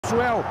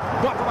Suel,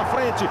 bota na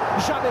frente,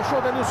 já deixou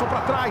o Denilson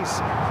para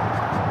trás.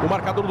 O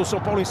marcador do São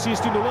Paulo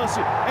insiste no lance,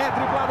 é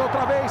driblado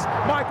outra vez.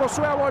 Michael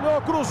Suel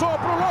olhou, cruzou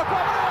pro louco,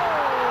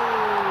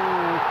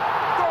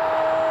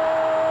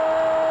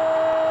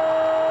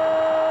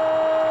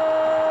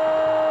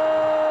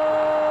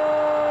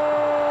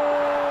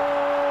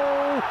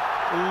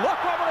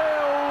 Louco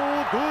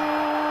Abreu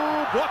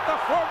do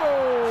Botafogo.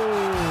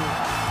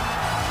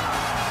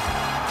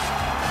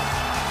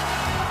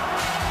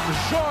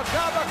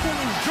 Jogada com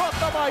J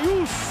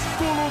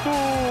maiúsculo do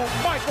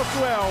Michael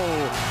Suel.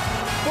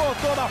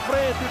 Botou na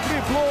frente,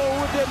 driblou,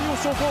 o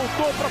Denilson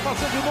voltou para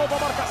fazer de novo a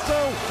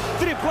marcação.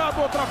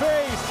 Driblado outra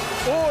vez,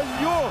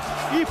 olhou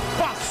e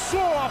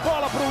passou a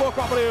bola para o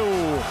Louco Abreu.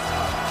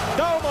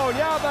 Dá uma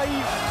olhada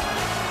e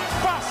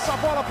passa a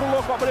bola para o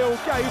Louco Abreu,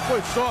 que aí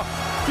foi só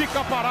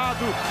ficar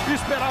parado,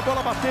 esperar a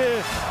bola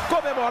bater,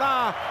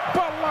 comemorar,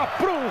 bola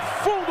pro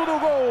fundo do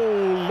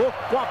gol.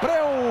 Louco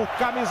Abreu,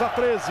 camisa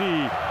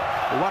 13.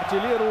 O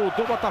artilheiro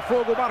do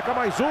Botafogo marca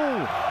mais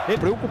um.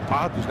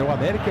 Preocupados, né? O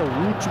América é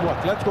o último, o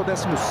Atlético é o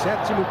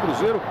 17º, o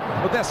Cruzeiro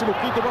o 15º,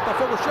 o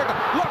Botafogo chega.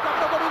 Louco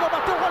Abreu dominou,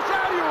 bateu o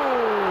Rogério.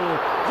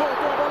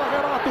 Voltou a bola,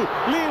 Renato,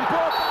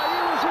 limpou,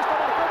 caiu, o juiz está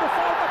marcando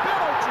falta,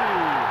 pênalti.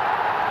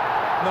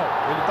 Não,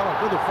 ele está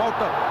marcando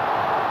falta.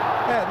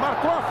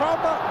 Marcou a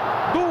falta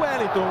do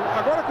Wellington.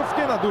 Agora que eu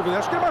fiquei na dúvida,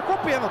 acho que ele marcou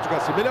pênalti,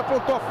 Garcia. Ele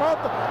apontou a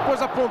falta,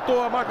 depois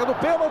apontou a marca do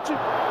pênalti.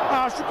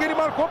 Acho que ele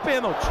marcou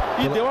pênalti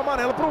e deu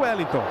amarelo para o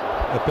Wellington.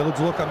 Pelo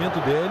deslocamento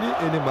dele,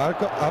 ele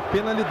marca a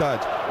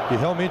penalidade. E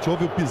realmente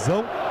houve o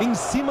pisão em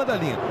cima da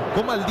linha.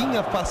 Como a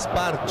linha faz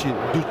parte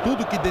de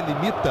tudo que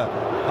delimita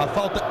a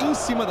falta em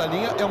cima da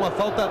linha, é uma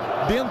falta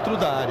dentro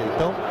da área.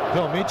 Então,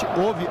 realmente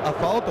houve a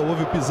falta,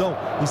 houve o pisão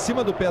em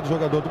cima do pé do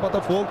jogador do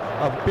Botafogo.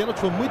 A pênalti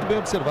foi muito bem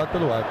observado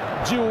pelo árbitro.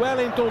 De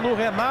Wellington no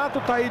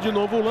Renato, tá aí de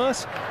novo o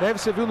lance. Aí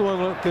você viu no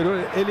ângulo anterior,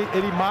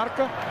 ele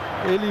marca,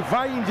 ele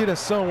vai em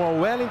direção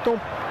ao Wellington,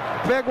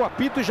 pega o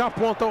apito e já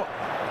aponta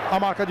a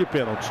marca de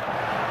pênalti.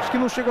 Acho que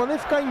não chegou nem a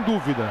ficar em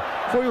dúvida.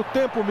 Foi o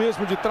tempo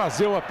mesmo de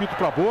trazer o apito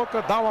para a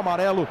boca, dar o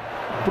amarelo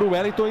para o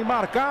Wellington e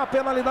marcar a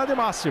penalidade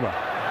máxima.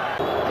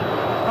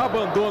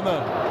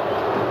 Abandona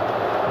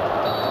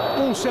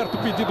um certo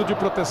pedido de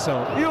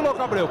proteção. E o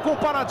Louco Abreu, com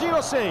paradinha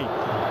ou sem?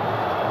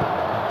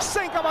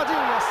 Sem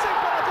cavadinha, sem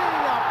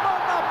paradinha,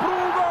 manda pro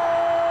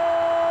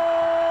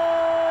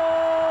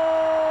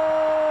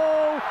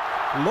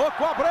gol!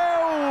 Louco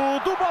Abreu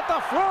do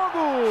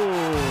Botafogo!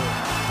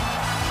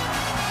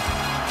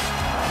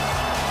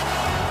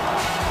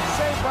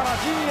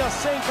 Paradinha,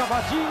 sem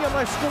cavadinha,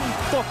 mas com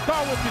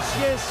total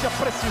eficiência,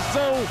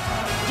 precisão,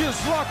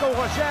 desloca o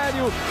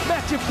Rogério,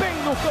 mete bem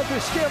no canto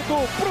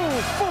esquerdo pro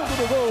fundo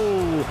do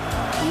gol.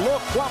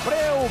 Louco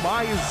Abreu,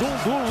 mais um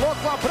do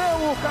Louco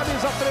Abreu,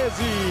 camisa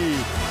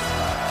 13.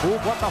 O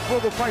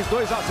Botafogo faz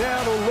 2-0,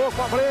 Louco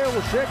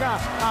Abreu chega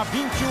a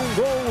 21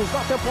 gols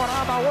na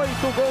temporada,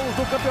 8 gols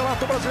no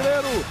Campeonato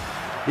Brasileiro.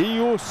 E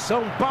o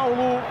São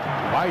Paulo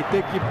vai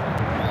ter que...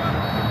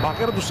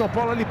 Barreira do São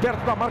Paulo ali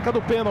perto da marca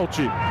do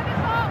pênalti.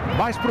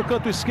 Mais para o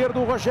canto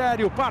esquerdo o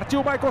Rogério, partiu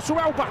Michael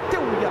Suel,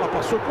 bateu e ela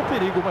passou com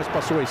perigo, mas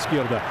passou à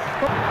esquerda.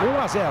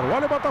 1-0,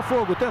 olha o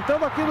Botafogo,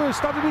 tentando aqui no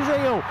estádio do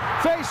Engenhão,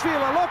 fez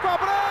fila, Louco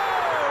Abreu!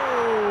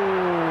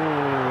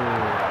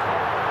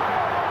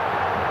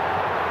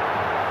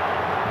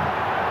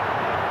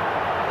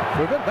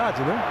 Foi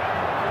verdade, né?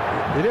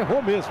 Ele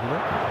errou mesmo,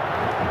 né?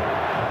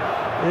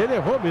 Ele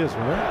errou mesmo,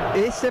 né?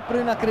 Esse é pro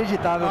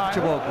inacreditável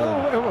futebol.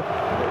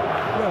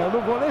 Eu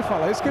não vou nem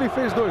falar, isso que ele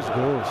fez 2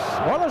 gols.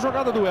 Olha a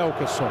jogada do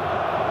Elkerson.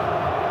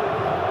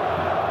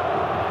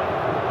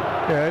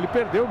 Ele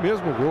perdeu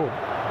mesmo o gol.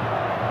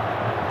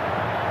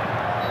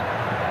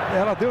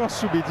 Ela deu uma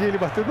subidinha, ele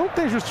bateu. Não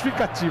tem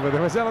justificativa, né?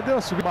 Mas ela deu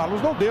uma subida.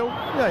 Marlos não deu.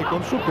 E aí,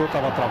 quando chutou,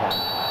 estava travado.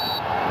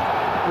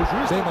 O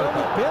juiz tem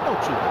marcado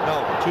pênalti?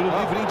 Não, tiro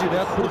livre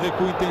indireto por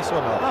recuo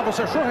intencional. Ah,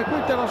 você achou recuo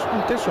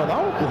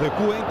intencional? O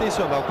recuo é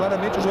intencional.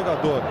 Claramente o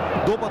jogador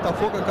do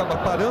Botafogo acaba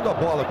parando a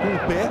bola com o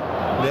pé,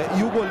 né?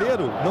 E o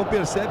goleiro não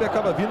percebe e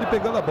acaba vindo e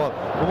pegando a bola.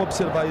 Vamos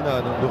observar aí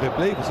no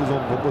replay, vocês vão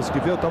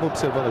conseguir ver. Eu estava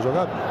observando a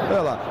jogada.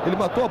 Olha lá, ele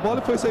matou a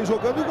bola e foi sair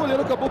jogando e o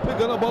goleiro acabou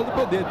pegando a bola do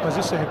pé dele. Mas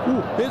isso é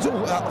recuo?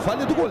 A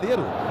falha é do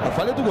goleiro. A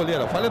falha é do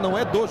goleiro. A falha não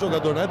é do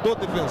jogador, não é do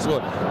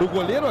defensor. O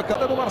goleiro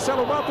acaba... do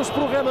Marcelo Matos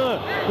para o Renan.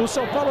 O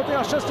São Paulo tem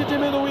a chance de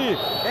diminuir.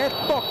 É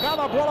tocar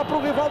na bola para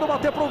o Rivaldo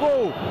bater para o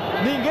gol.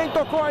 Ninguém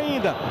tocou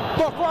ainda.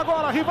 Tocou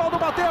agora, Rivaldo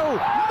bateu. No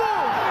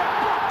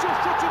rebote, o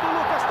chute do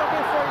Lucas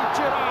também foi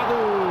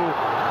tirado.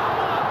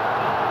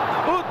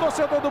 O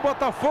torcedor do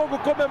Botafogo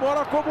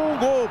comemora como um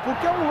gol,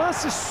 porque é um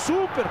lance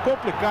super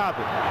complicado.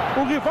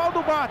 O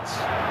Rivaldo bate.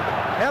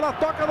 Ela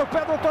toca no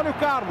pé do Antônio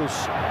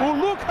Carlos. O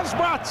Lucas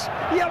bate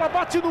e ela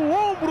bate no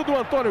ombro do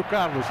Antônio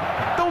Carlos.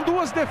 Então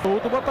duas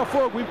defesas do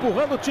Botafogo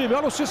empurrando o time.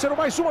 Olha o Cícero,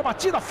 mais uma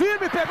batida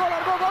firme, pegou,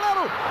 largou o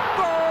goleiro.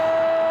 Gol!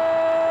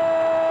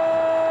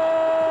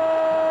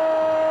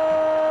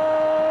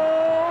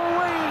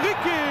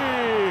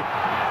 Henrique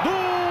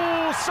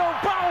do São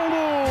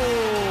Paulo.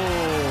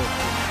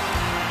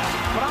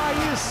 Para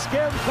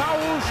esquentar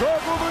o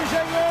jogo do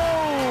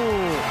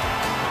Engenhão.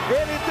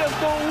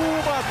 tentou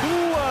uma,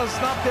 duas,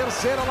 na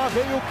terceira lá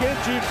veio o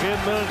quente,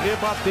 Renan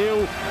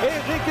rebateu,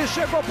 Henrique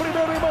chegou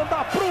primeiro e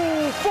manda pro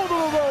fundo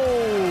do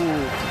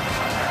gol.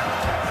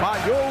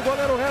 Falhou o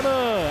goleiro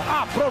Renan,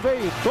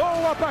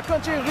 aproveitou o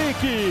atacante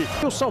Henrique.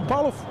 O São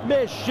Paulo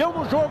mexeu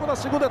no jogo na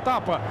segunda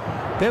etapa.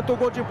 Tenta o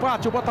gol de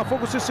empate, o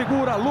Botafogo se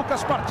segura,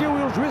 Lucas partiu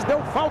e o juiz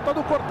deu falta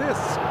do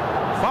Cortez.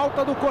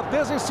 Falta do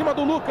Cortez em cima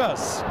do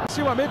Lucas,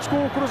 excessivamente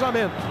com o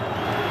cruzamento.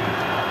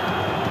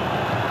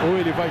 Ou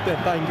ele vai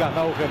tentar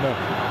enganar o Renan.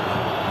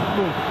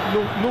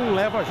 Não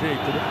leva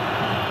jeito, né?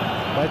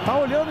 Vai estar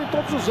olhando em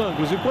todos os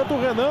ângulos, enquanto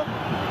o Renan,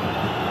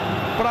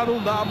 para não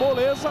dar a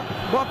moleza,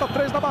 bota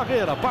 3 na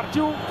barreira.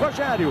 Partiu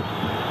Rogério.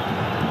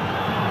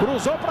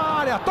 Cruzou para a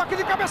área. Toque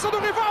de cabeça do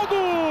Rivaldo.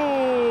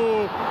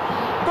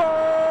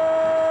 Gol!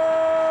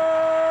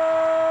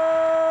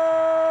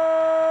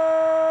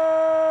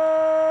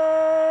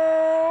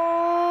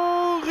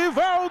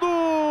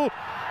 Rivaldo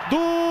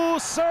do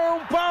São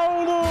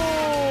Paulo.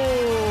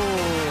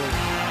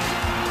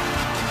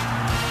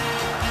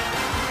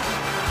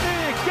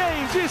 E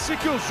quem disse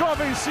que os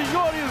jovens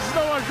senhores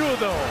não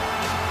ajudam?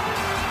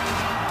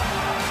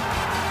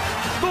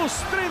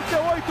 Dos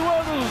 38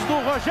 anos do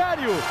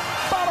Rogério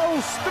para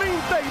os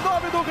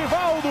 39 do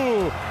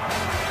Rivaldo.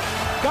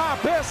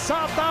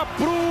 Cabeçada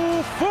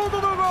pro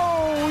fundo do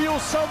gol e o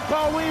São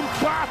Paulo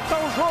empata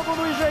o jogo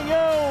no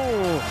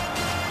Engenhão.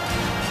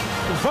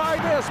 Vai,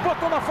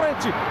 botou na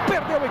frente,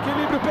 perdeu o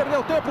equilíbrio,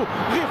 perdeu tempo.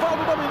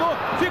 Rivaldo dominou,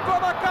 ficou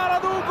na cara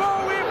do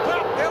gol e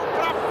bateu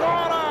pra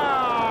fora.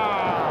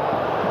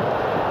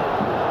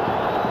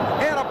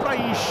 Era para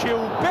encher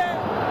o pé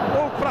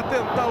ou para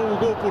tentar o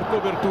gol por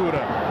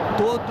cobertura?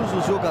 Todos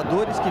os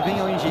jogadores que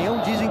vêm ao Engenhão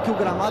dizem que o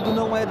gramado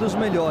não é dos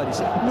melhores.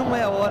 Não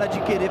é hora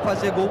de querer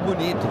fazer gol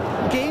bonito.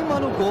 Queima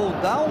no gol,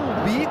 dá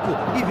um bico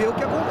e vê o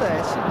que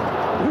acontece.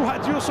 O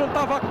Adilson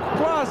estava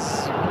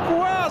quase.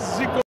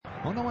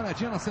 Vamos dar uma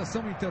olhadinha na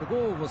sessão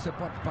Intergol, você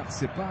pode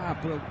participar.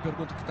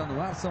 Pergunta que está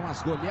no ar são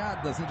as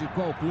goleadas de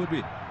qual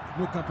clube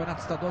no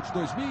Campeonato Estadual de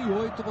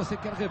 2008 você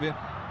quer rever.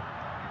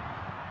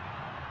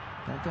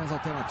 Então tem as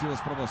alternativas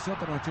para você.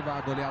 Alternativa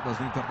A, goleadas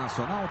do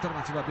Internacional.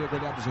 Alternativa B,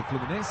 goleadas do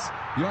Fluminense.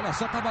 E olha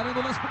só, tá valendo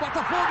o lance pro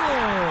Botafogo.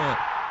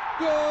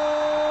 Gol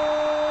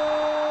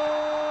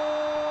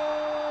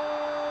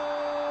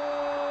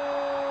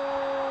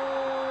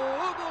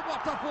do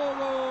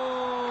Botafogo.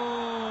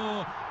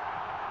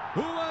 O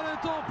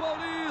Wellington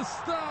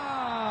Paulista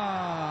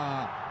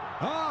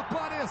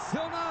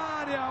apareceu na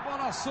área. A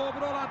bola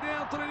sobrou lá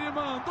dentro. Ele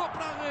mandou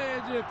pra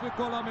rede.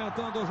 Ficou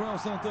lamentando o João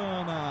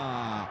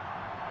Santana.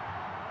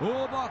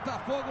 O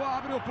Botafogo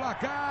abre o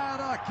placar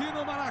aqui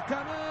no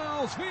Maracanã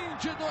aos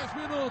 22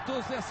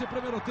 minutos desse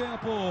primeiro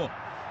tempo.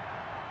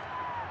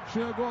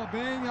 Chegou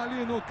bem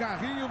ali no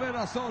carrinho,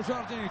 veja só o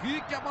Jorge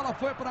Henrique, a bola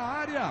foi para a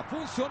área,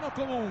 funcionou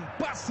como um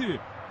passe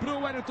para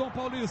o Wellington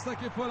Paulista,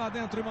 que foi lá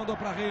dentro e mandou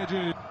para a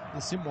rede.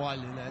 Esse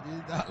mole, né,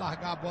 de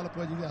largar a bola para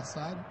o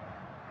adversário.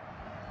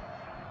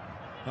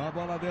 A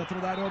bola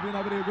dentro da área, o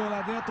Bina brigou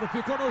lá dentro,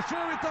 ficou no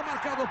chão e está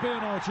marcado o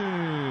pênalti.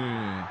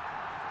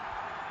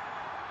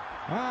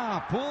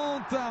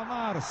 Aponta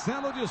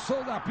Marcelo de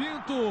Souza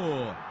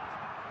Pinto.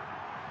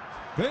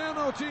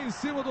 Pênalti em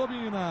cima do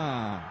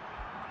Bina.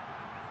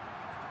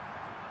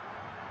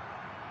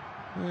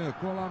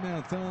 Ficou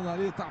lamentando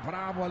ali, tá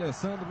bravo o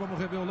Alessandro. Vamos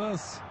rever o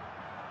lance.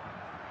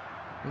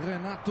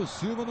 Renato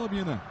Silva no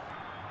Bina.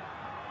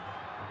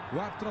 O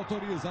árbitro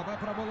autoriza, vai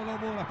pra bola,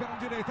 Lamoura, perna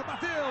direita,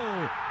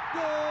 bateu!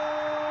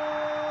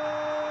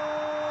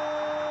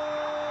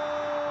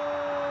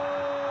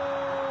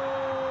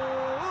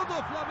 Gol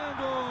do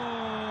Flamengo!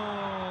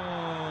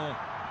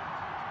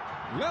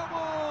 Léo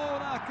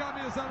Moura,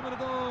 camisa número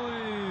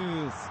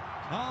 2,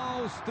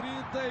 aos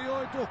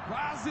 38,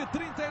 quase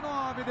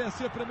 39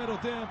 desse primeiro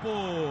tempo.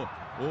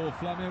 O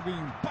Flamengo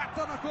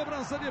empata na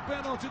cobrança de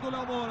pênalti do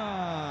Léo Moura.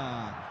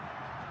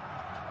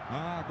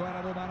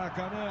 Agora no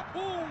Maracanã,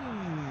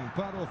 1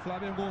 para o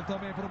Flamengo, 1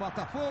 também para o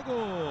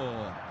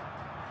Botafogo.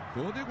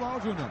 Tudo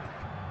igual, Júnior.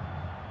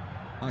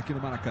 Aqui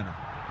no Maracanã.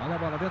 Olha a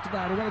bola dentro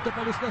da área, o Wellington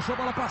Paulista deixou a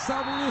bola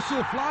passar, o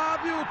Lúcio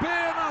Flávio,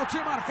 pênalti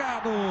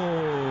marcado.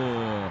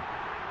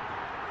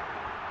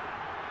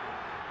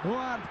 O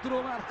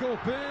árbitro marca o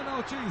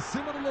pênalti em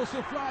cima do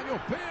Lúcio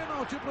Flávio.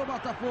 Pênalti para o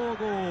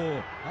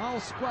Botafogo.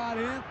 Aos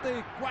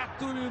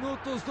 44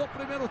 minutos do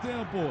primeiro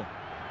tempo.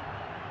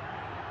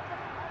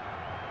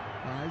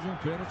 Mais um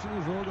pênalti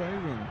no jogo aí,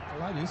 Júnior.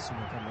 Claríssimo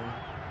também.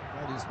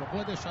 Claríssimo.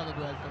 Boa deixada do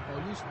Wellington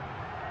Paulista.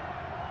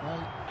 Vai.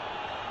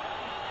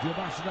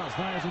 Debaixo das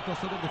vaias, o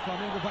torcedor do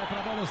Flamengo vai para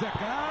a bola, o Zé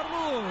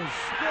Carlos.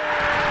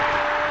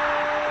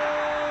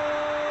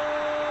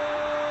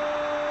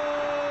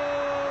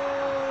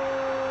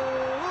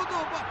 Gol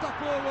do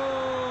Botafogo.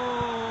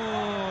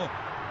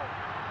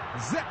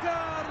 Zé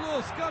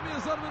Carlos,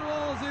 camisa número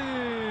 11.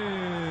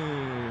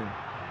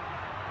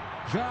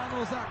 Já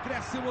nos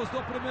acréscimos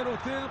do primeiro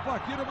tempo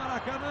aqui no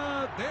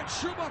Maracanã.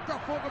 Deixa o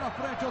Botafogo na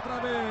frente outra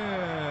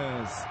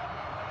vez.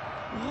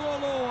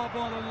 Rolou a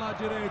bola no lado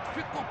direito.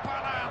 Ficou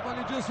parado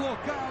ali,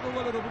 deslocado o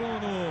goleiro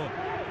Bruno.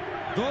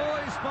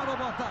 2 para o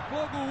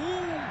Botafogo,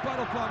 1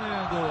 para o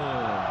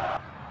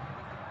Flamengo.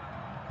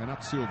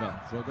 Renato Silva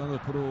jogando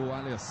para o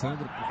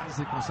Alessandro,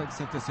 quase consegue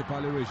se antecipar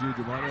ali o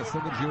Egídio. O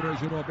Alessandro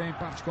girou bem,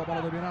 parte com a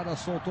bola dominada,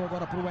 soltou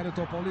agora para o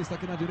Wellington Paulista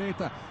aqui na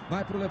direita,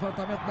 vai para o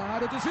levantamento da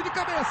área, desvio de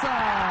cabeça!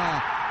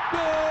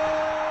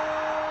 Gol!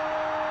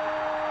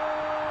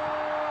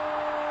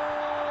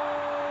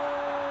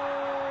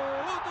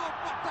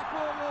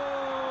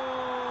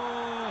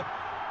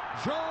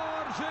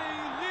 Jorge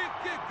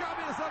Henrique,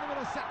 camisa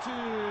número 7.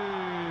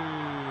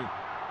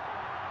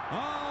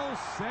 Aos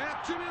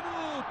 7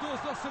 minutos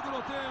do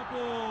segundo tempo.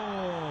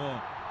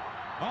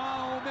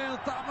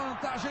 Aumenta a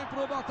vantagem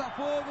para o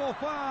Botafogo.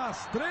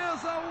 Faz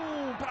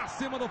 3-1 para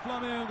cima do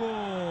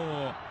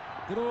Flamengo.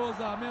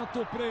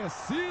 Cruzamento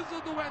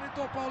preciso do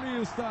Wellington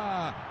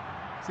Paulista.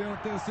 Se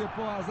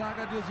antecipou a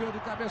zaga, desviou de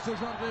cabeça o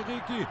Jorge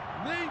Henrique.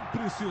 Nem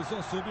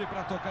precisou subir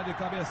para tocar de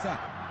cabeça.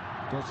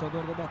 O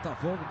torcedor do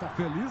Botafogo está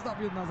feliz da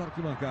vida nas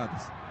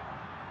arquibancadas.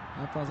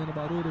 Vai fazendo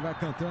barulho, vai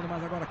cantando,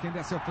 mas agora quem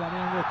desce é o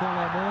Flamengo com o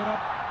Moura.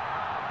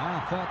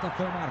 A falta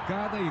foi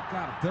marcada e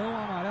cartão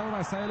amarelo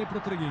vai sair ali para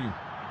o Triguinho.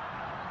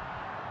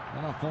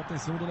 Ela falta em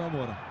cima do Léo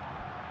Moura.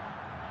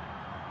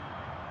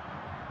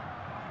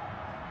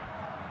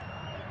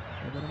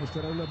 Poderemos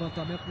ter o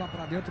levantamento lá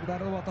para dentro da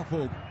área do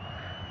Botafogo.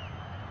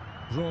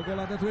 Jogou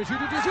lá dentro o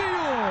Egídio, desvio!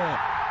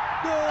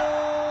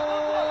 Gol!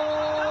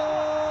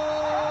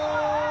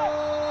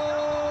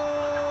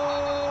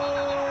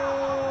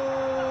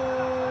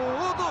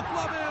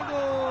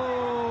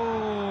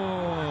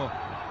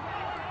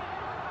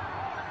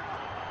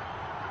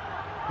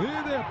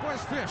 E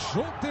depois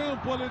fechou o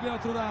tempo ali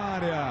dentro da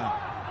área.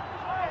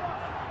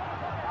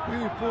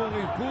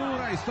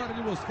 Empurra, a história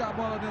de buscar a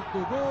bola dentro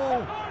do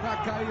gol. Tá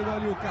caído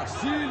ali o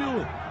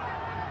Castilho.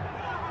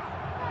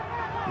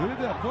 E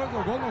depois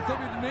do gol não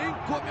teve nem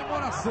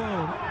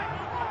comemoração.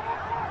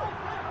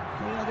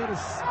 Os jogadores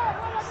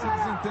se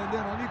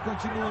desentenderam ali,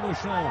 continua no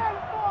chão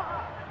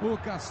o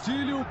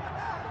Castilho.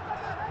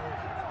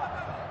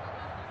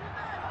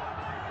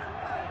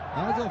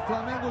 Mas o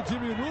Flamengo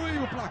diminui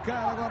o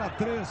placar, agora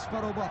 3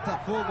 para o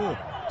Botafogo,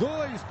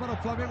 2 para o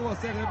Flamengo.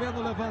 Você revendo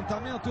o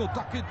levantamento e o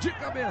toque de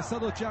cabeça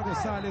do Thiago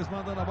Salles,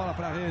 mandando a bola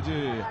para a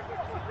rede.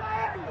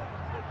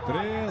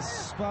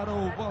 3 para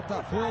o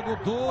Botafogo,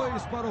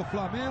 2 para o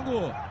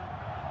Flamengo.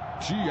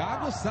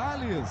 Thiago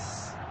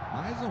Salles,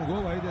 mais um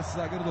gol aí desse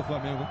zagueiro do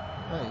Flamengo.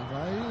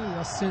 Vai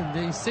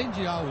acender,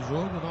 incendiar o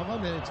jogo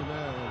novamente,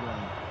 né?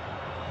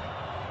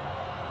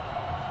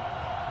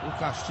 O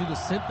Castilho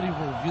sempre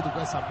envolvido com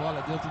essa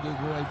bola dentro do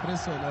gol, é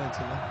impressionante,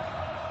 né?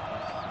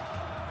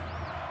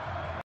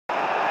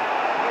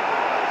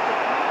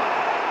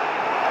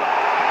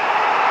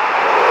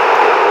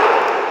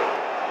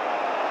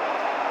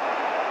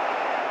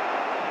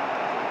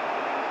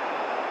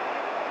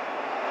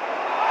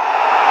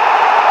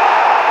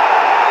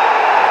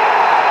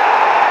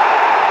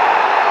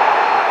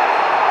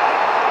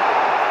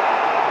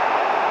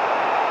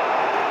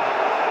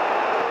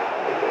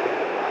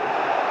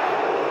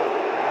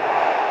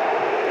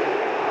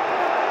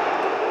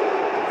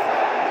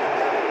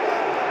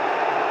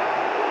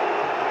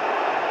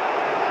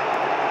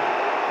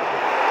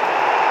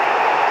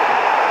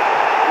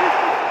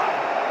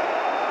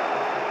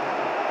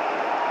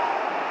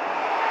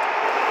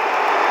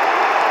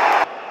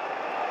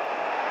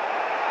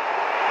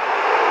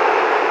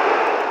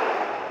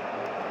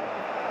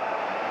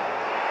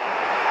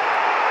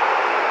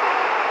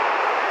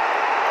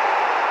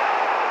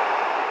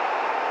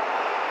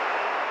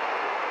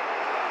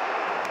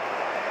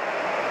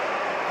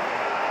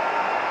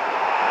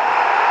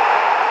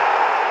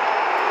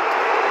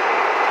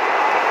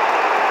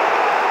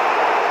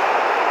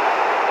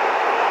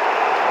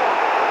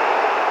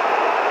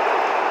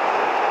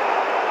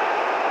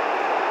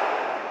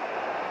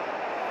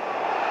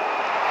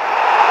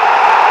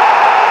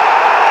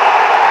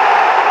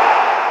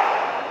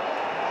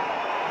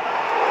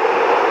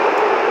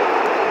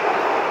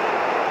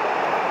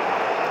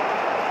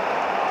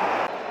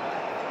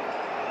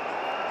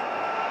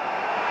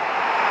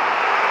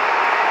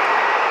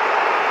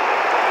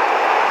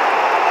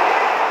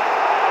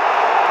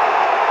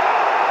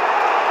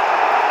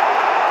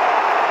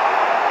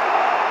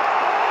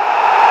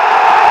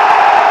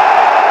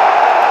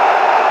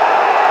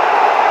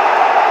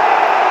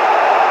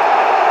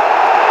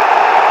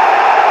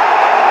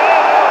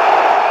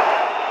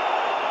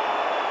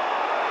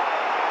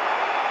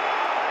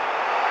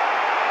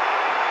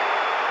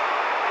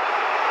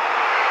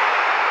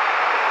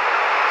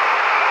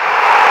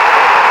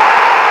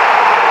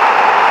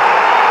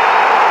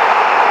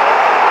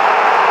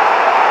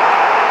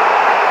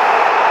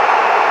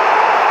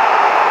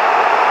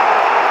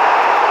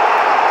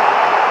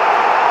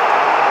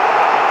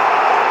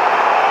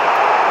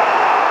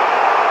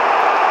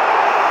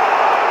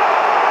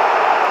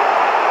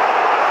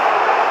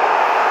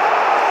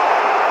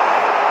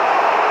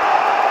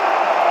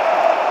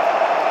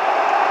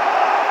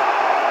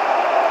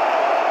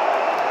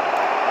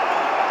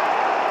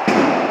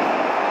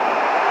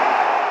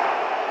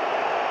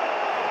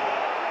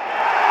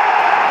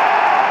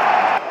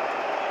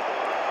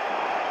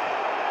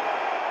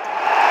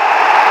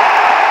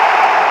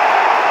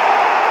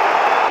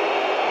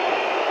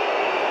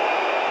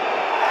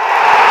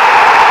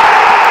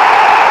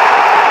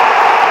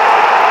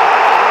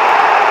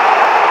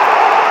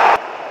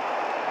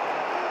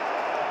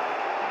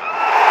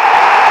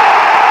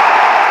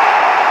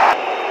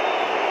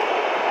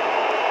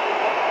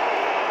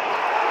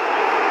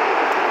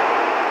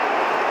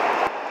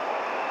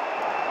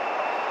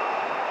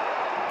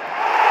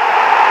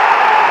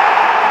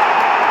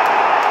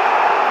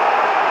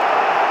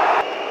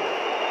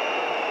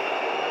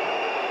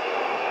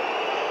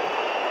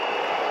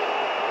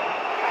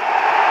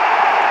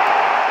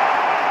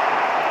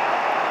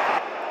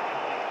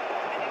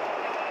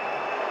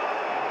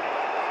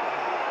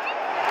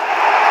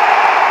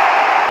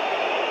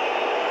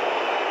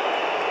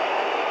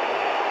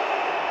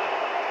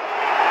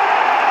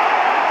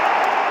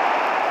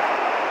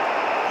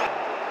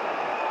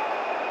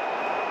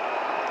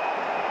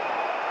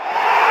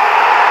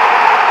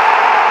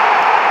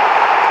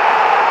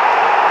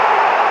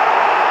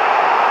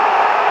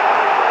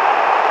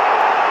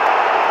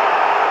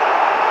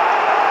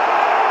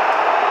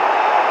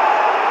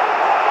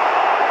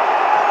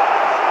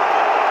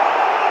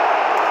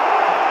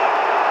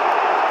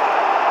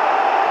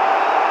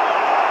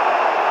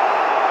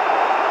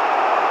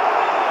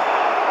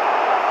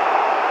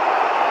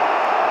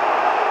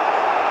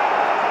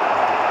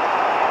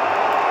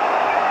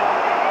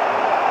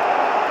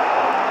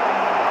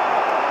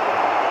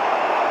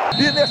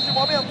 E neste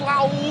momento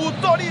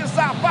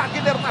autoriza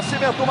Wagner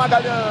Nascimento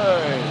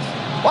Magalhães.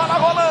 Bola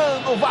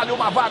rolando, vale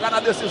uma vaga na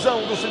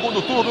decisão do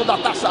segundo turno da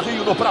Taça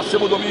Rio no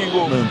próximo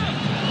domingo.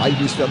 Aí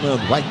Luiz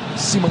Fernando vai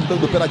se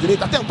mandando pela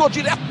direita, tentou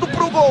direto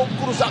pro gol,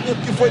 cruzamento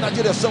que foi na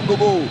direção do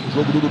gol.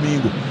 Jogo do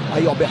domingo,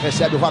 aí Albert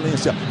recebe o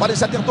Valência,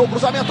 Valência tentou o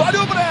cruzamento,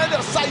 olha o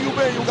Brenner, saiu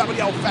bem o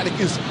Gabriel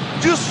Félix,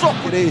 de soco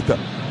direita.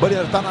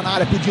 Brenner tá na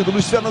área pedindo,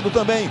 Luiz Fernando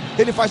também,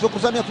 ele faz o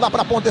cruzamento lá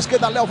pra ponta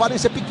esquerda, Léo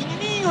Valência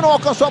pequenininho, não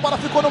alcançou a bola,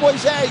 ficou no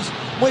Moisés.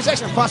 Moisés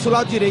fácil o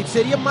lado direito,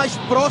 seria mais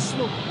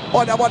próximo.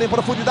 Olha a bola em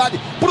profundidade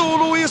pro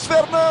Luiz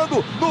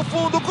Fernando, no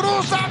fundo,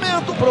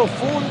 cruzamento,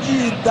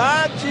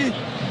 profundidade.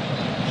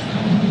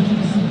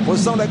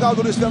 Posição legal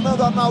do Luiz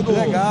Fernando, Arnaldo.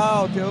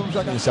 Legal, tem um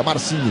jogador.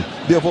 Marcinho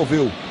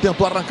devolveu,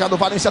 tentou arrancar do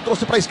Valência,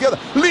 trouxe para a esquerda,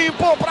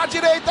 limpou para a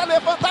direita,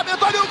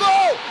 levantamento, olha o gol!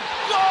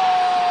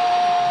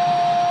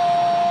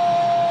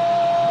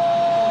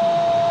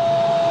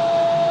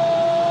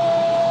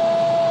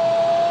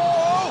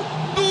 Gol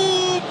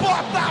do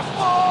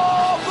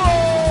Botafogo!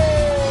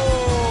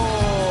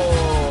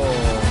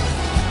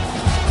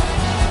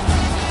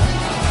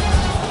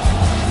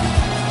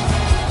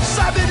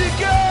 Sabe de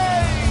quem?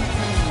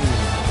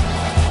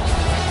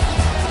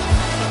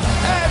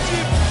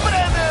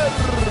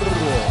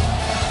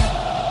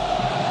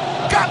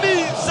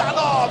 Camisa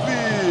 9.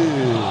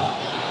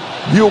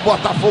 E o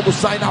Botafogo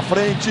sai na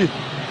frente.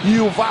 E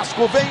o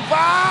Vasco vem.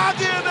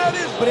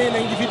 Wagner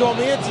Brenner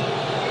individualmente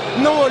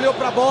não olhou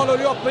para a bola,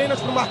 olhou apenas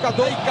para o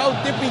marcador e caiu o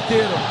tempo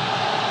inteiro.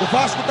 O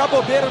Vasco tá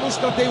bobeira no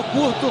escanteio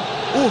curto.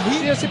 O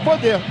Rio tinha esse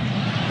poder.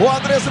 O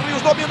Andrés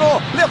Rios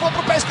dominou, levou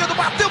pro pé esquerdo,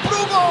 bateu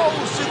pro gol.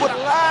 Segura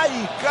lá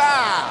e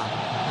cá.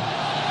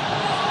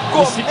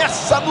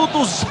 Começa no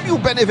 200. E o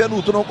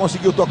Benevenuto não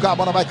conseguiu tocar, a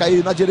bola vai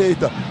cair na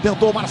direita.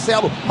 Tentou o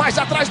Marcelo, mais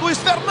atrás Luiz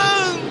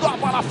Fernando. A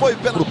bola foi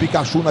pelo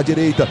Pikachu na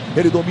direita.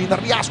 Ele domina,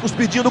 Riascos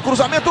pedindo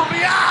cruzamento.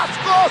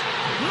 Riascos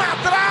na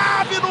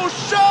trave, no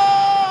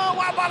chão.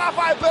 A bola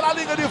vai pela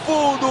linha de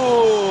fundo.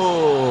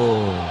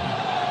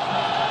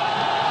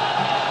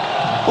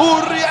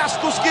 O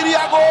Riascos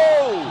queria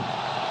gol.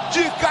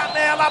 De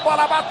canela, a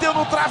bola bateu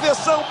no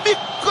travessão.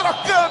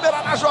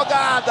 Microcâmera na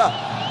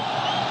jogada.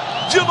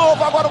 De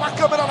novo, agora uma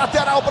câmera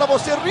lateral para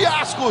você,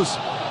 Riascos,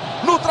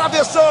 no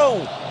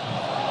travessão,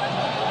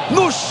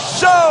 no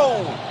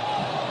chão.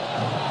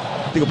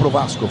 Tem pro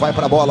Vasco, vai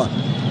para a bola,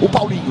 o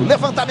Paulinho,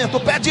 levantamento,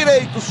 pé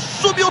direito,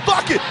 subiu o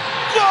toque,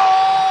 gol!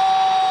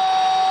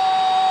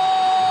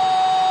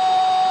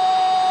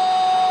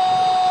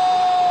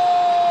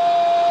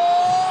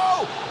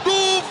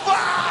 Do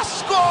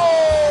Vasco!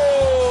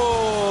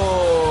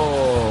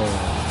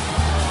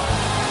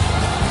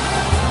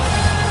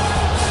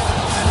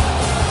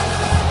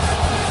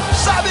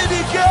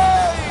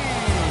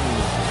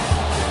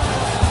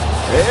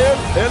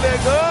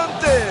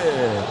 Elegante!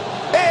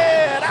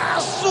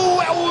 Eraço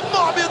é o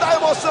nome da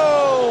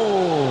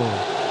emoção!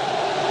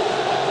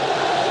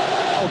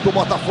 O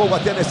Botafogo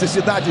até a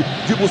necessidade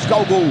de buscar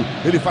o gol.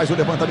 Ele faz o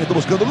levantamento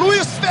buscando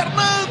Luiz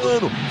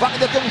Fernando. Vai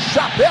meter um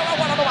chapéu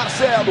agora no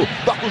Marcelo.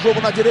 Toca o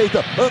jogo na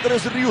direita.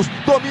 Andrés Rios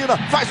domina,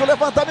 faz o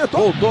levantamento.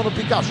 Voltou no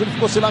Pikachu, ele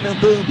ficou se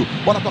lamentando.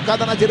 Bola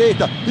tocada na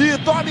direita. E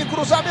tome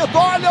cruzamento.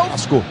 Olha o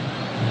Vasco.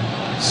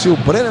 Se o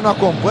Brenner não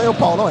acompanha o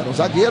Paulão, era um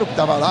zagueiro que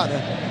estava lá,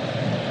 né?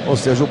 Ou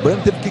seja, o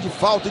Brenner teve que ir de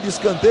falta e de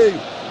escanteio.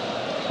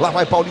 Lá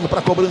vai Paulinho para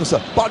a cobrança.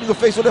 Paulinho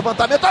fez o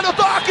levantamento. Olha o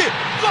toque!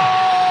 Gol!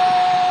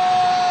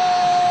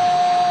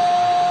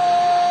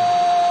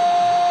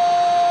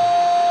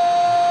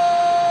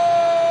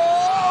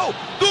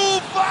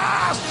 Do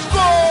Vasco!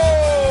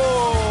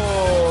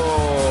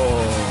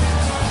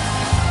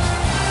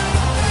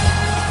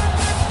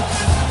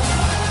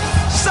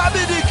 Sabe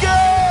de quem?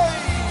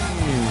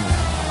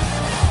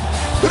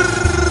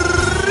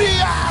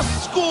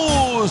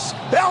 Riascos!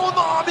 É o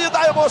nome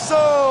da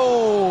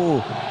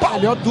emoção!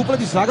 Melhor dupla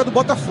de zaga do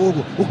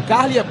Botafogo. O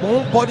Carly é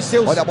bom, pode ser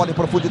o... Olha a bola em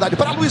profundidade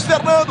para Luiz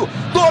Fernando.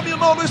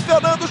 Dominou Luiz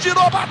Fernando,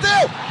 girou,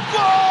 bateu!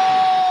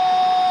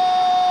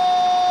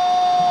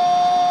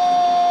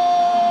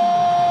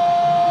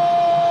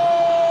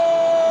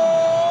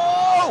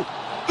 Gol!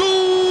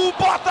 Do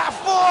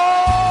Botafogo!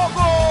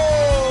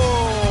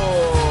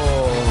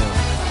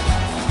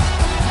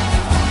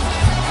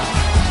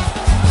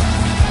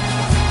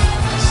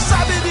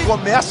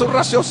 Começa o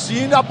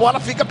raciocínio, a bola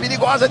fica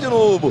perigosa de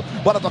novo.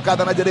 Bola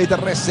tocada na direita,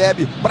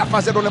 recebe para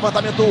fazer o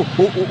levantamento.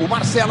 O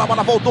Marcelo, a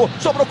bola voltou,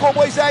 sobrou com o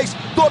Moisés,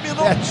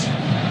 dominou.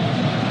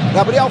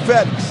 Gabriel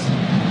Félix.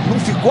 Não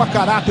ficou a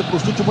caráter para o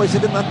chute,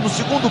 Moisés no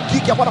segundo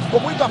kick, a bola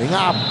ficou muito...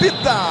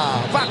 Apita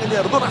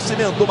Wagner do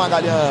Nascimento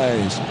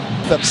Magalhães.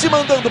 Se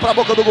mandando para a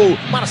boca do gol.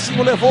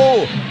 Marcinho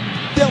levou.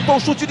 Tentou o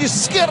chute de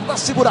esquerda,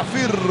 segura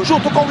firme,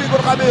 junto com o Igor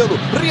Rabelo.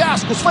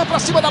 Riascos foi para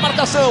cima da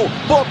marcação,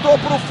 botou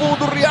para o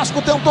fundo,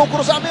 Riascos tentou o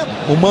cruzamento.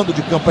 O mando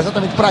de campo é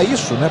exatamente para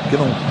isso, né? Porque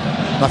não,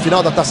 na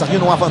final da Taça Rio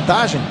não há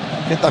vantagem.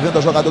 Quem está vendo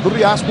a jogada do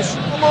Riascos,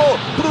 pulou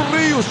para o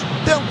Rios,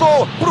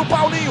 tentou para o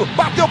Paulinho,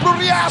 bateu para o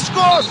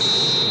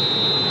Riascos.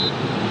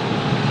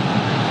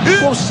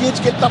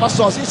 Consciente que ele estava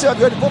sozinho, você vai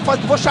ver, ele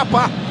vou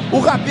chapar.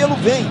 O Rabelo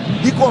vem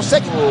e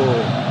consegue...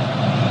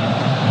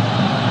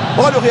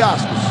 Olha o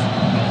Riascos.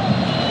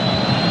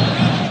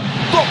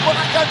 Tocou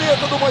na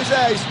caneta do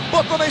Moisés,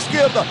 botou na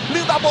esquerda,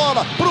 linda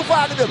bola pro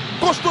Wagner,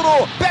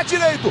 costurou, pé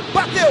direito,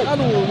 bateu. Tá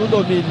no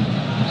domínio.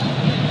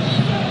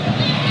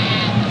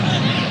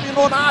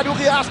 Dominou na área, o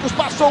Riascos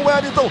passou o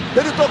Wellington,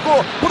 ele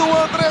tocou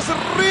pro Andrés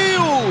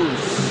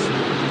Rios.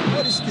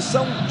 Eles que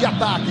são de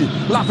ataque,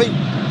 lá vem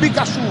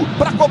Pikachu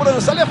pra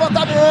cobrança,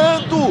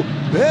 levantamento,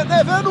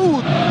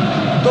 Benevenuto.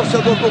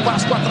 Torcedor do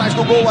Vasco atrás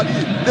do gol ali,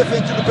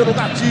 defendido pelo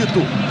Gatito.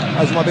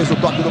 Mais uma vez o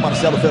toque do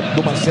Marcelo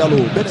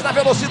Benes na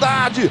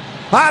velocidade.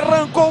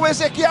 Arrancou o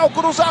Ezequiel,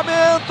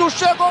 cruzamento,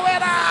 chegou o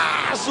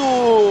Eraso.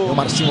 O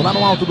Marcinho lá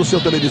no alto do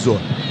seu televisor.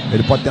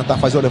 Ele pode tentar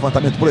fazer o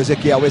levantamento pro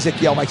Ezequiel. O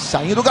Ezequiel vai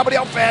saindo,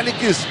 Gabriel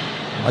Félix.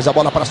 Mas a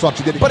bola para a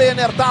sorte dele.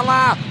 Brenner tá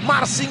lá.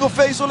 Marcinho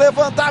fez o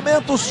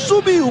levantamento,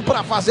 subiu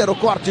para fazer o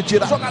corte,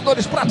 tira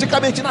jogadores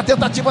praticamente na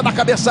tentativa da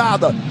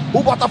cabeçada.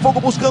 O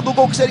Botafogo buscando o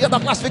gol que seria da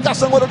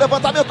classificação. Olha o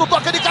levantamento,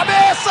 toca de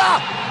cabeça.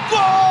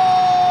 Gol!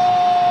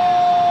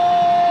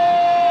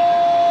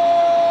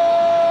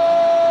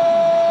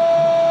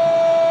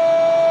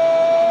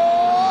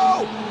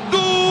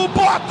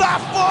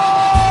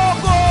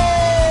 Botafogo!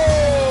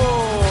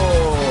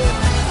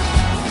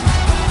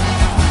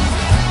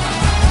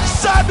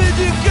 Sabe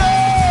de quem?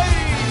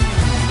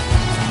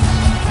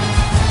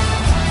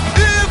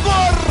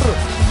 Igor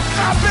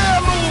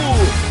Rabelo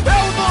é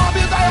o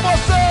nome da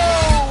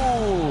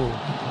emoção.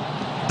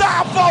 Dá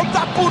a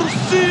volta por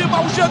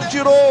cima, o Jânio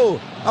tirou.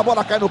 A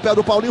bola cai no pé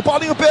do Paulinho.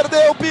 Paulinho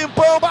perdeu,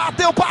 Pimpão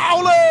bateu,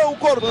 Paulão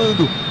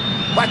cortando.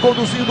 Vai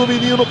conduzindo o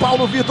menino,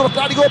 Paulo Vitor,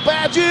 clareou o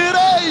pé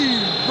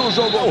direito,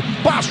 jogou,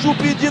 baixo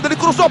pedido, ele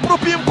cruzou pro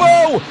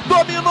Pimpão,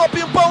 dominou,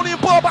 Pimpão,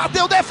 limpou,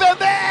 bateu,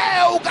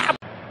 defendeu!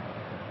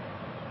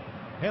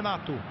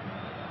 Renato,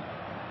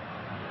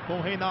 com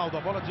o Reinaldo,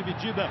 a bola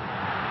dividida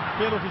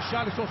pelo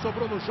Richarlison,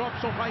 sobrou no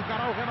Jobson, vai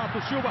encarar o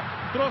Renato Silva,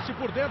 trouxe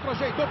por dentro,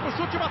 ajeitou pro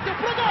chute, bateu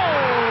pro gol!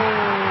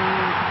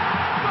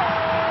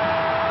 Gol!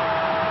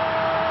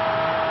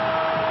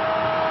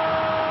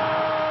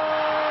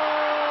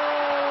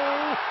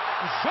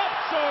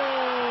 Jobson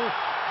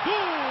do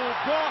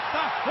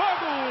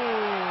Botafogo!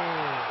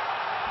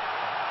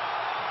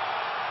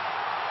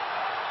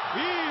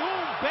 E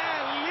um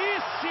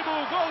belíssimo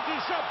gol de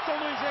Jobson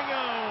no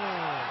Engenhão!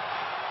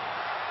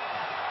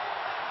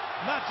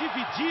 Na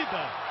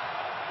dividida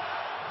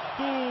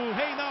do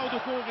Reinaldo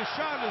com o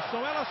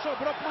Richarlison, ela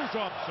sobrou para o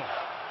Jobson.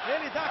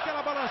 Ele dá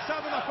aquela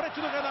balançada na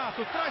frente do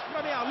Renato, traz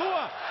para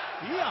meia-lua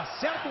e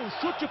acerta um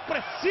chute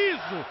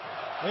preciso.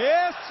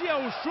 Esse é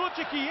o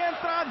chute que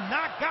entra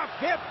na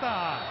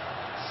gaveta.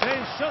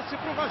 Sem chance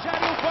para o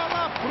Rogério,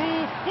 bola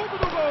pro fundo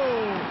do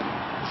gol.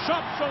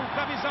 Jobson,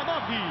 camisa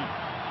 9.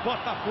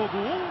 Botafogo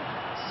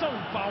 1, São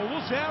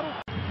Paulo 0.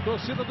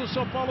 Torcida do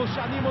São Paulo se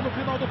anima no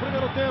final do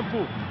primeiro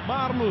tempo.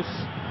 Marlos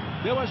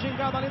deu a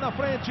gingada ali na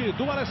frente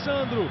do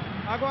Alessandro.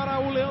 Agora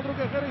o Leandro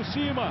Guerreiro em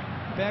cima.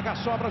 Pega a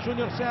sobra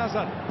Júnior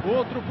César.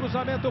 Outro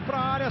cruzamento para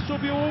a área.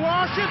 Subiu o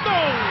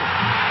Washington.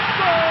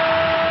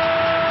 Gol!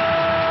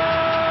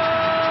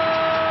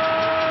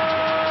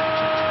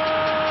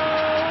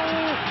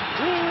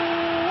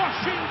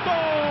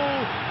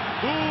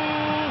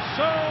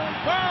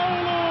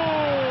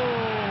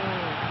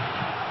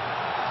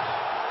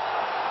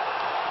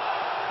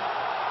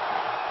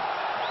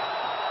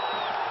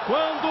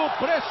 Quando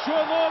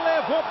pressionou,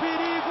 levou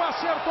perigo,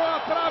 acertou a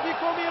trave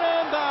com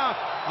Miranda.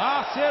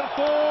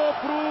 Acertou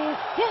pro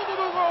fundo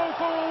do gol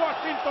com o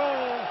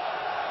Washington.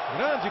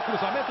 Grande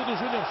cruzamento do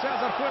Júnior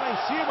César, foi lá em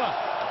cima.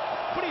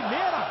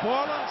 Primeira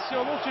bola, se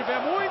eu não estiver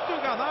muito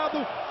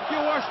enganado, que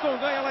o Washington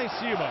ganha lá em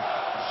cima.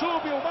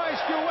 Subiu mais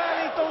que o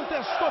Wellington,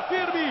 testou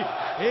firme.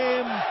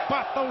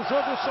 Empata o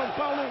jogo São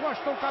Paulo,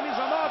 Washington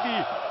camisa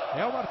 9.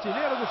 É o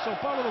artilheiro do São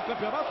Paulo no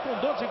campeonato com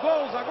 12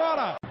 gols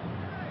agora.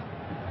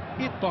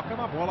 E toca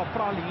na bola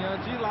para a linha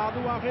de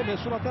lado,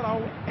 arremesso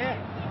lateral é,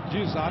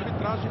 diz a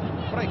arbitragem,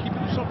 para a equipe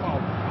do São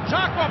Paulo.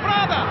 Já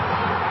cobrada!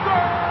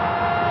 Gol!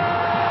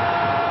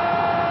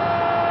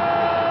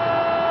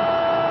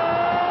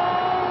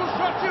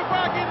 Jorge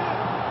Wagner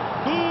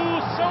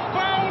do São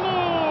Paulo!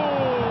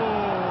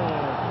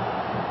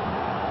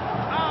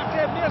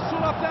 Arremesso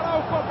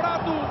lateral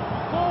cobrado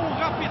com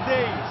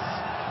rapidez,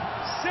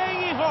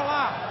 sem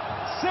enrolar,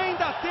 sem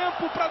dar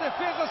tempo para a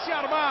defesa se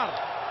armar.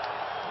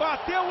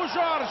 Bateu o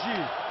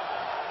Jorge,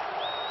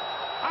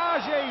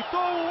 ajeitou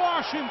o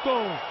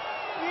Washington,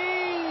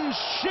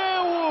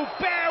 encheu o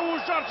pé o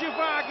Jorge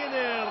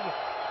Wagner,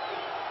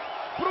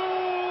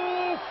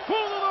 pro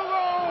fundo do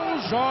gol,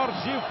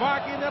 Jorge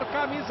Wagner,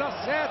 camisa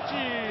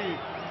 7.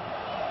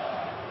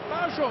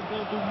 Tá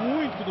jogando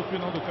muito no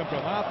final do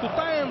campeonato,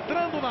 tá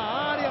entrando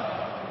na área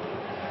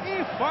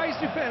e faz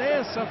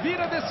diferença,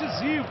 vira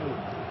decisivo.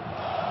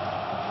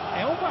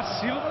 É um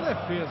vacilo da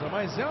defesa,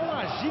 mas é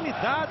uma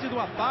agilidade do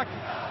ataque.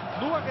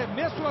 No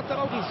arremesso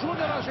lateral do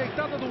Júnior,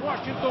 ajeitada do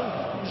Washington,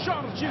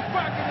 Jorge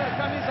Wagner,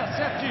 camisa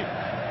 7.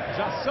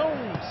 Já são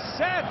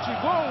 7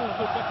 gols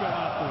do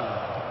campeonato.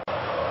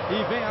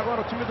 E vem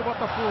agora o time do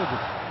Botafogo.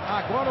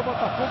 Agora o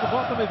Botafogo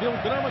volta a viver um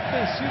drama que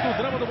tem sido o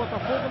drama do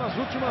Botafogo nas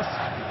últimas...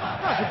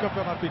 quase o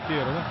campeonato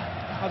inteiro, né?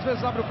 Às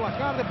vezes abre o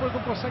placar, depois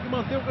não consegue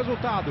manter o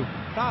resultado.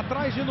 Tá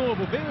atrás de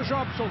novo, vem o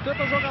Jobson,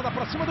 tenta a jogada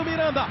pra cima do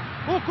Miranda.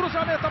 O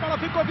cruzamento, a bola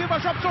ficou viva,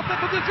 Jobson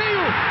tenta o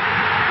desvio.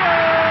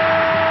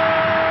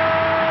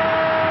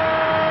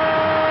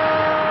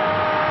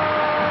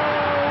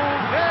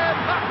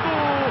 Renato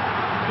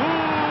do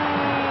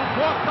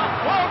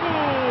Botafogo.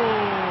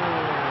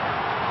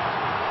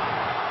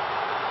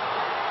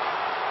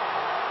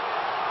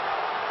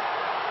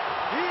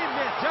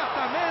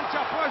 Imediatamente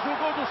após o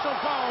gol do São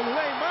Paulo,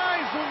 em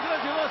mais um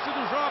grande lance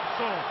do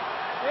Jobson.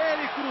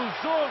 Ele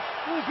cruzou,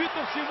 o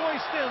Vitor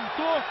Simões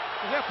tentou.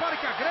 Repare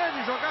que a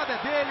grande jogada é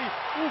dele.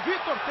 O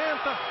Vitor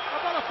tenta, a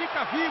bola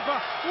fica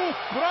viva. O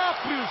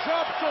próprio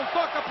Jobson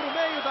toca para o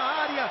meio da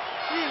área.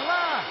 E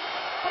lá,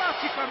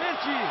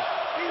 praticamente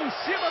em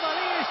cima da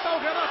linha, está o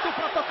Renato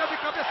para tocar de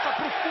cabeça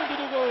para o fundo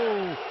do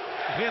gol.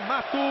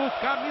 Renato,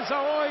 camisa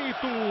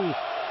 8.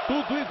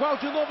 Tudo igual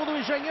de novo no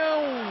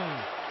Engenhão.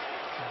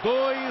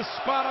 2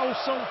 para o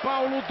São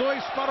Paulo,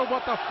 2 para o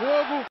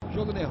Botafogo.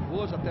 Jogo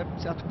nervoso, até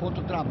certo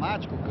ponto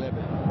dramático,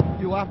 Kleber.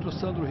 E o Arthur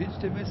Sandro Rios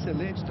teve um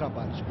excelente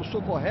trabalho.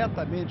 Expulsou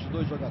corretamente os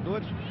dois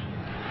jogadores.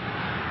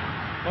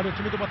 Olha o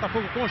time do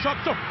Botafogo com o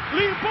Jobson.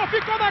 Limpou,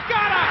 ficou na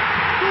cara!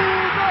 Do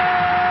gol!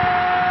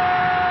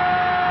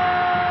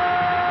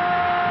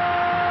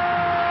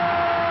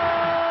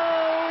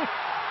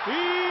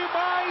 E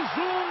mais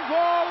um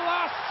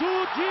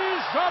golaço de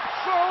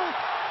Jobson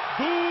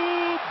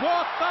do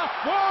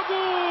Botafogo!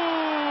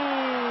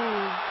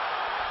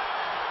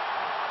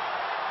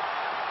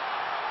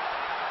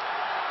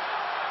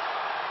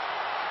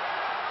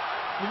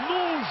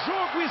 Num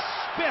jogo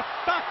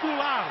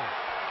espetacular,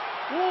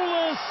 um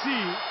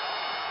lance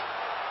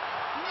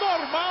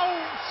normal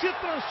se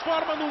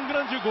transforma num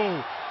grande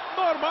gol.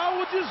 Normal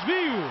o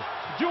desvio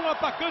de um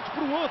atacante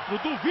para o outro,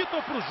 do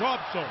Vitor para o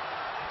Jobson.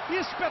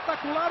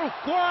 Espetacular o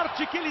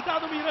corte que ele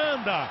dá no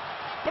Miranda.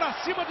 Para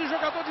cima de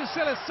jogador de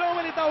seleção,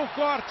 ele dá o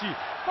corte,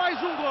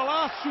 faz um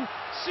golaço,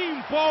 se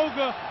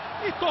empolga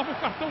e toma o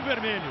cartão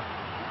vermelho.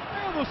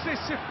 Eu não sei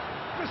se o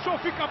pessoal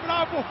fica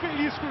bravo ou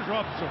feliz com o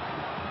Jobson.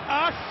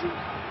 Acho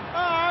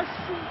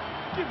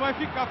que vai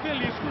ficar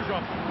feliz com o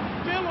Jobson.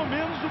 Pelo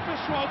menos o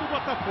pessoal do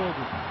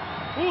Botafogo.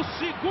 O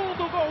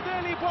segundo gol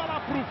dele,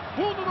 bola para o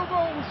fundo do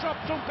gol, o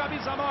Jobson,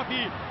 camisa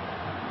 9.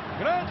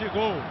 Grande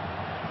gol.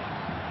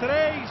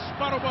 3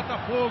 para o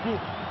Botafogo,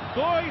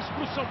 2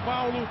 para o São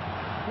Paulo.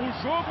 O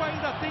jogo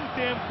ainda tem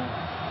tempo.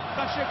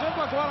 Está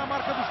chegando agora a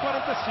marca dos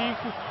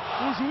 45.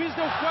 O juiz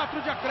deu 4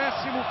 de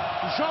acréscimo.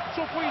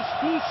 Jobson foi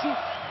expulso.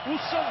 O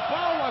São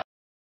Paulo